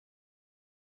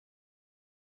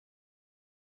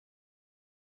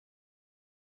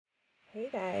Hey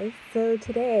guys, so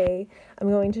today I'm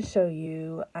going to show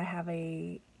you,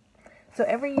 so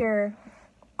every year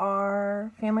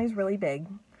our family's really big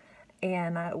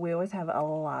and we always have a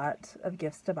lot of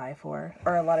gifts to buy for,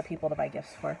 or a lot of people to buy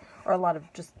gifts for, or a lot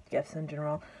of just gifts in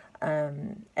general.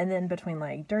 And then between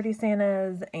like dirty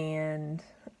Santas and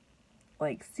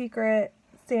like secret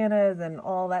Santas and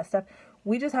all that stuff,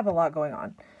 we just have a lot going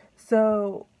on.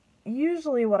 So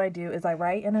usually what I do is I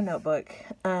write in a notebook.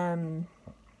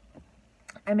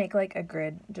 I make like a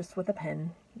grid just with a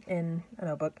pen in a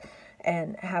notebook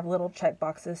and have little check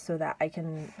boxes so that I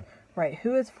can write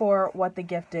who it's for, what the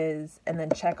gift is, and then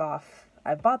check off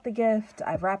I've bought the gift,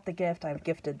 I've wrapped the gift, I've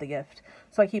gifted the gift.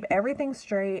 So I keep everything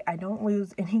straight. I don't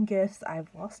lose any gifts. I've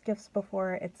lost gifts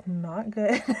before. It's not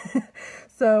good.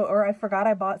 Or I forgot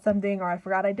I bought something, or I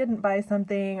forgot I didn't buy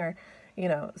something, or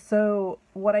so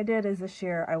what I did is this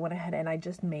year I went ahead and I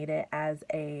just made it as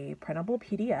a printable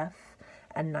PDF,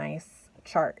 a nice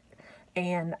chart.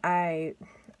 And I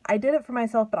did it for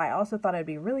myself, but I also thought it'd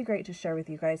be really great to share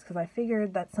with you guys because I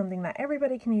figured that's something that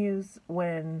everybody can use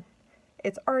when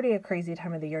it's already a crazy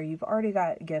time of the year. You've already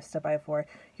got gifts to buy for.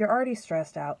 You're already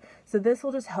stressed out. So this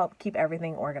will just help keep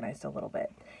everything organized a little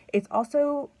bit. It's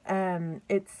also,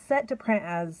 it's set to print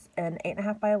as an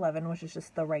 8.5 by 11, which is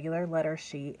just the regular letter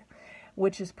sheet,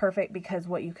 which is perfect because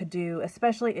what you could do,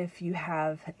 especially if you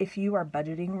are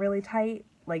budgeting really tight,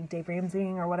 like Dave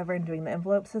Ramseying or whatever, and doing the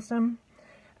envelope system,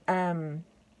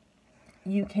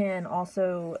 you can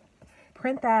also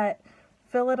print that,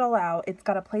 fill it all out. It's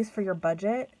got a place for your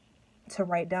budget to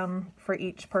write down for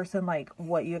each person, like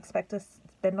what you expect to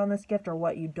spend on this gift or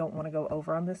what you don't want to go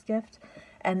over on this gift.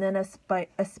 And then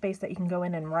a space that you can go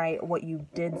in and write what you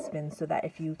did spend so that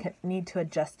if you need to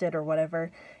adjust it or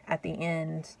whatever at the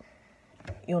end,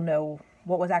 you'll know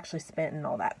what was actually spent and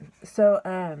all that. So,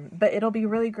 but it'll be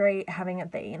really great having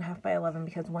it the 8.5 by 11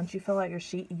 because once you fill out your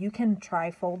sheet, you can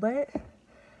tri-fold it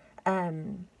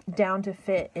down to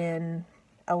fit in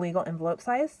a legal envelope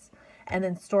size and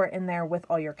then store it in there with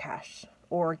all your cash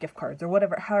or gift cards or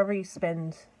whatever, however you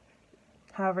spend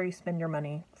your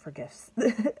money for gifts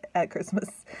at Christmas.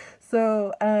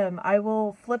 So, I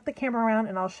will flip the camera around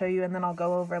and I'll show you, and then I'll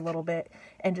go over a little bit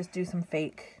and just do some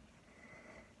fake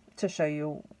to show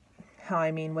you how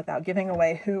I mean without giving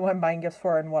away who I'm buying gifts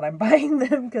for and what I'm buying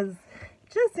them, because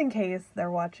just in case they're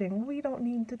watching, we don't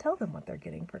need to tell them what they're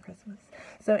getting for Christmas.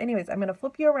 So anyways, I'm going to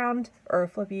flip you around or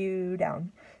flip you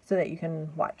down so that you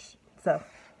can watch. So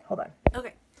hold on.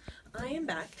 Okay, I am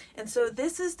back. And so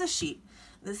this is the sheet.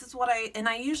 This is what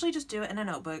I usually just do it in a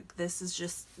notebook. This is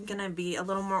just going to be a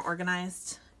little more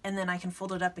organized, and then I can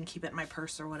fold it up and keep it in my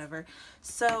purse or whatever.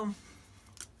 So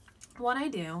what I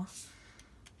do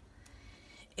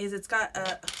is it's got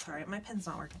a, sorry, my pen's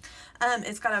not working.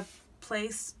 It's got a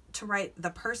place to write the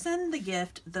person, the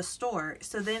gift, the store.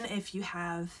 So then if you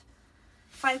have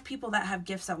 5 people that have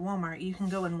gifts at Walmart, you can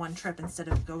go in one trip instead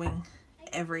of going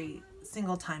every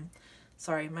single time.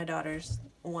 Sorry, my daughter's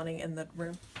wanting in the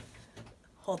room.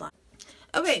 Hold on.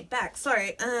 Okay, back.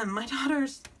 Sorry. My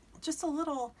daughter's just a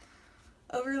little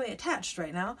overly attached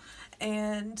right now,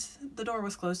 and the door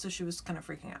was closed, so she was kind of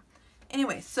freaking out.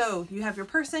 Anyway, so you have your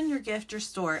person, your gift, your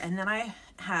store, and then I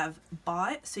have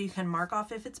bought, so you can mark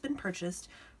off if it's been purchased,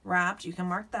 wrapped, you can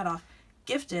mark that off,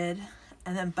 gifted,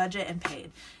 and then budget and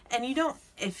paid. And you don't,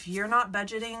 if you're not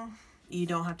budgeting, you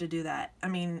don't have to do that. I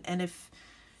mean, and if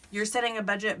you're setting a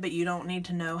budget but you don't need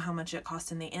to know how much it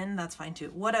costs in the end, that's fine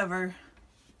too. Whatever.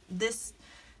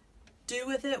 Do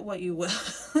with it what you will.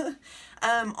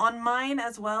 On mine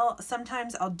as well,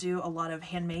 sometimes I'll do a lot of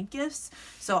handmade gifts,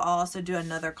 so I'll also do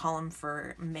another column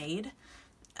for made,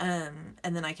 and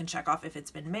then I can check off if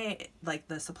it's been made, like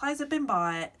the supplies have been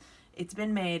bought, it's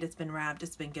been made, it's been wrapped,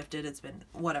 it's been gifted, it's been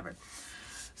whatever.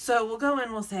 So we'll go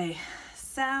in, we'll say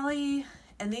Sally,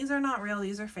 and these are not real,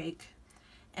 these are fake,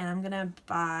 and I'm gonna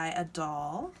buy a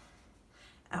doll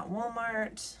at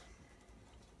Walmart.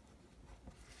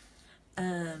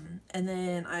 And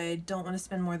then I don't want to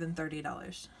spend more than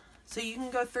 $30. So you can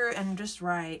go through and just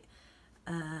write,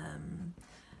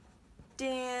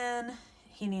 Dan,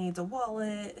 he needs a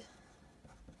wallet,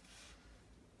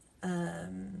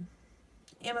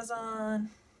 Amazon,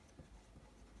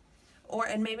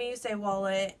 and maybe you say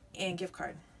wallet and gift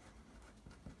card.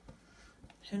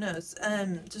 Who knows?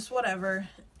 Just whatever.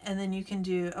 And then you can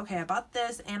do, okay, I bought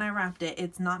this and I wrapped it.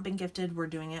 It's not been gifted. We're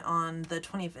doing it on the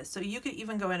 25th. So you could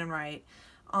even go in and write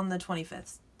on the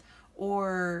 25th.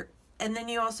 And then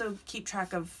you also keep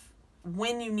track of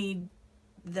when you need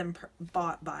them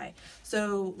bought by.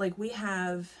 So like we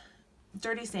have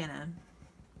Dirty Santa.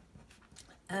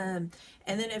 And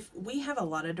then if we have a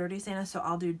lot of Dirty Santa, so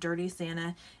I'll do Dirty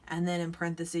Santa and then in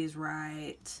parentheses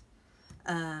write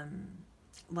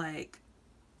like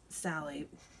Sally.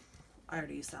 I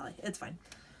already used Sally. It's fine.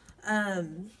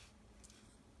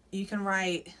 You can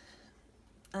write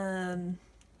Starbucks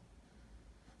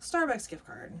gift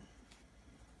card.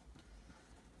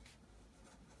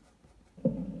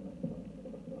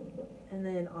 And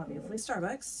then obviously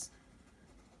Starbucks.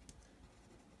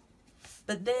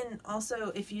 But then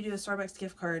also if you do a Starbucks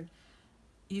gift card,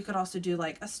 you could also do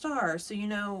like a star. So you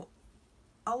know,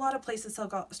 a lot of places sell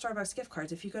Starbucks gift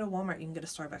cards. If you go to Walmart, you can get a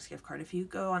Starbucks gift card. If you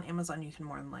go on Amazon, you can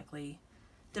more than likely,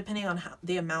 depending on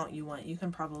the amount you want, you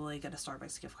can probably get a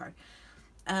Starbucks gift card.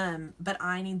 But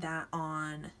I need that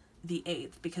on the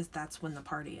 8th because that's when the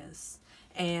party is.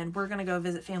 And we're going to go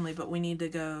visit family, but we need to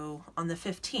go on the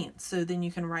 15th. So then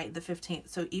you can write the 15th.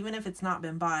 So even if it's not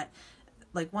been bought,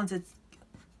 like once it's,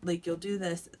 like you'll do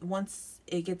this, once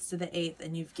it gets to the 8th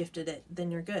and you've gifted it, then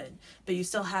you're good. But you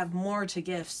still have more to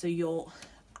gift, so you'll,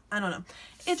 I don't know.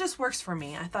 It just works for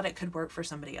me. I thought it could work for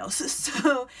somebody else.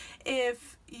 So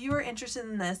if you are interested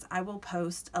in this, I will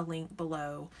post a link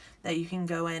below that you can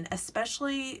go in,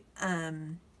 especially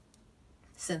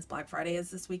since Black Friday is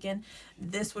this weekend.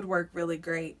 This would work really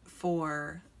great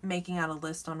for making out a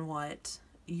list on what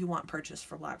you want purchased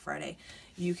for Black Friday.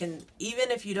 You can, even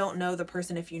if you don't know the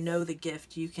person, if you know the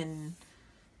gift, you can,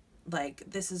 like,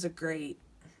 this is a great,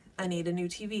 I need a new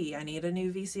TV, I need a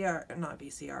new VCR, not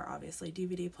VCR, obviously,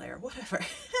 DVD player, whatever.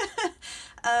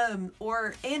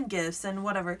 And gifts and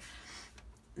whatever.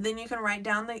 Then you can write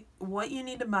down what you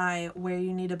need to buy, where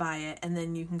you need to buy it, and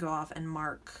then you can go off and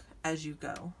mark as you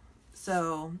go.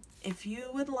 So if you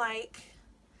would like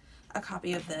a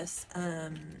copy of this,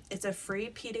 it's a free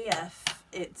PDF.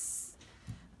 It's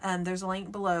there's a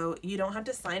link below. You don't have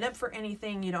to sign up for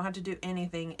anything. You don't have to do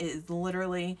anything. It is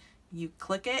literally, you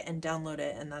click it and download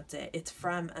it, and that's it. It's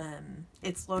from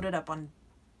it's loaded up on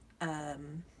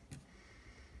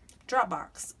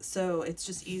Dropbox, so it's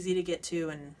just easy to get to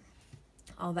and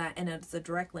all that, and it's a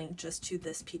direct link just to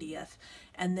this PDF.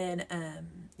 And then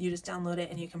you just download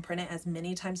it and you can print it as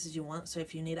many times as you want. So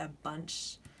if you need a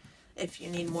bunch, if you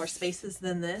need more spaces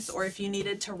than this, or if you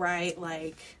needed to write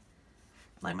like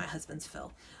my husband's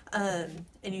Phil, and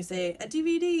you say a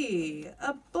DVD,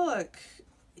 a book,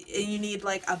 and you need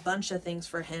like a bunch of things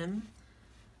for him,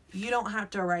 you don't have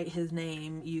to write his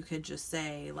name. You could just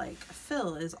say like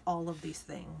Phil is all of these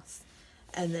things,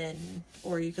 and then,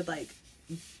 or you could like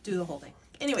do the whole thing.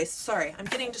 Anyways, sorry, I'm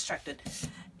getting distracted.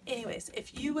 Anyways,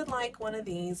 if you would like one of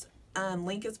these,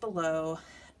 link is below.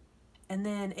 And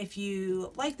then if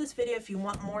you like this video, if you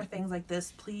want more things like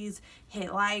this, please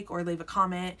hit like or leave a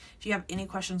comment. If you have any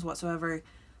questions whatsoever,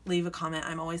 leave a comment.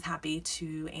 I'm always happy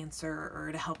to answer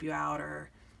or to help you out or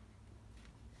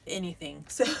anything.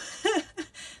 So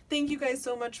thank you guys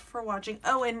so much for watching.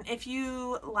 Oh, and if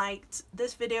you liked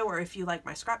this video or if you like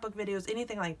my scrapbook videos,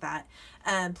 anything like that,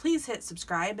 please hit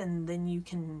subscribe, and then you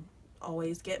can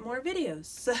always get more videos.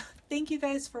 So thank you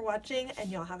guys for watching, and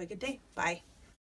y'all have a good day. Bye.